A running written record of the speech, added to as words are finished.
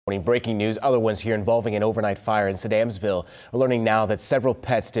Morning breaking news. Other ones here involving an overnight fire in Sedamsville. We're learning now that several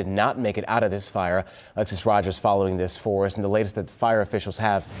pets did not make it out of this fire. Alexis Rogers following this for us, and the latest that fire officials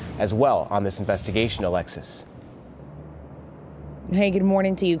have as well on this investigation. Alexis. Hey, good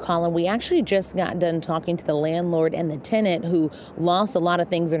morning to you, Colin. We actually just got done talking to the landlord and the tenant who lost a lot of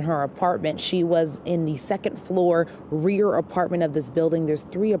things in her apartment. She was in the second floor rear apartment of this building. There's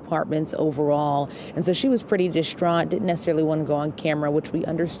 3 apartments overall. And so she was pretty distraught, didn't necessarily want to go on camera, which we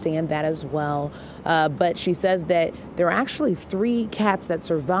understand that as well. But she says that there are actually 3 cats that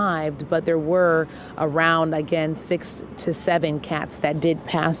survived, but there were around, again, 6 to 7 cats that did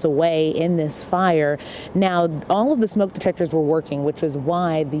pass away in this fire. Now, all of the smoke detectors were working, which is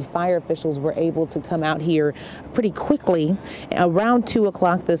why the fire officials were able to come out here pretty quickly. Around 2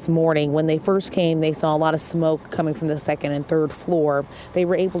 o'clock this morning, when they first came, they saw a lot of smoke coming from the second and third floor. They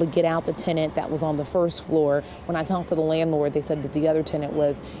were able to get out the tenant that was on the first floor. When I talked to the landlord, they said that the other tenant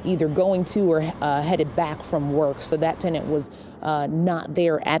was either going to or headed back from work. So that tenant was not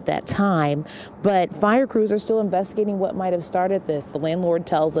there at that time, but fire crews are still investigating what might have started this. The landlord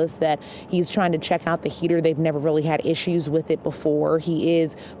tells us that he's trying to check out the heater. They've never really had issues with it before. He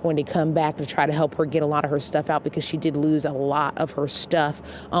is going to come back to try to help her get a lot of her stuff out because she did lose a lot of her stuff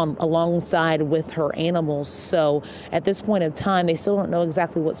alongside with her animals. So at this point of time, they still don't know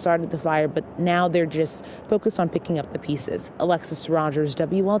exactly what started the fire, but now they're just focused on picking up the pieces. Alexis Rogers,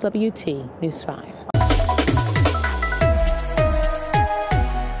 WLWT News 5.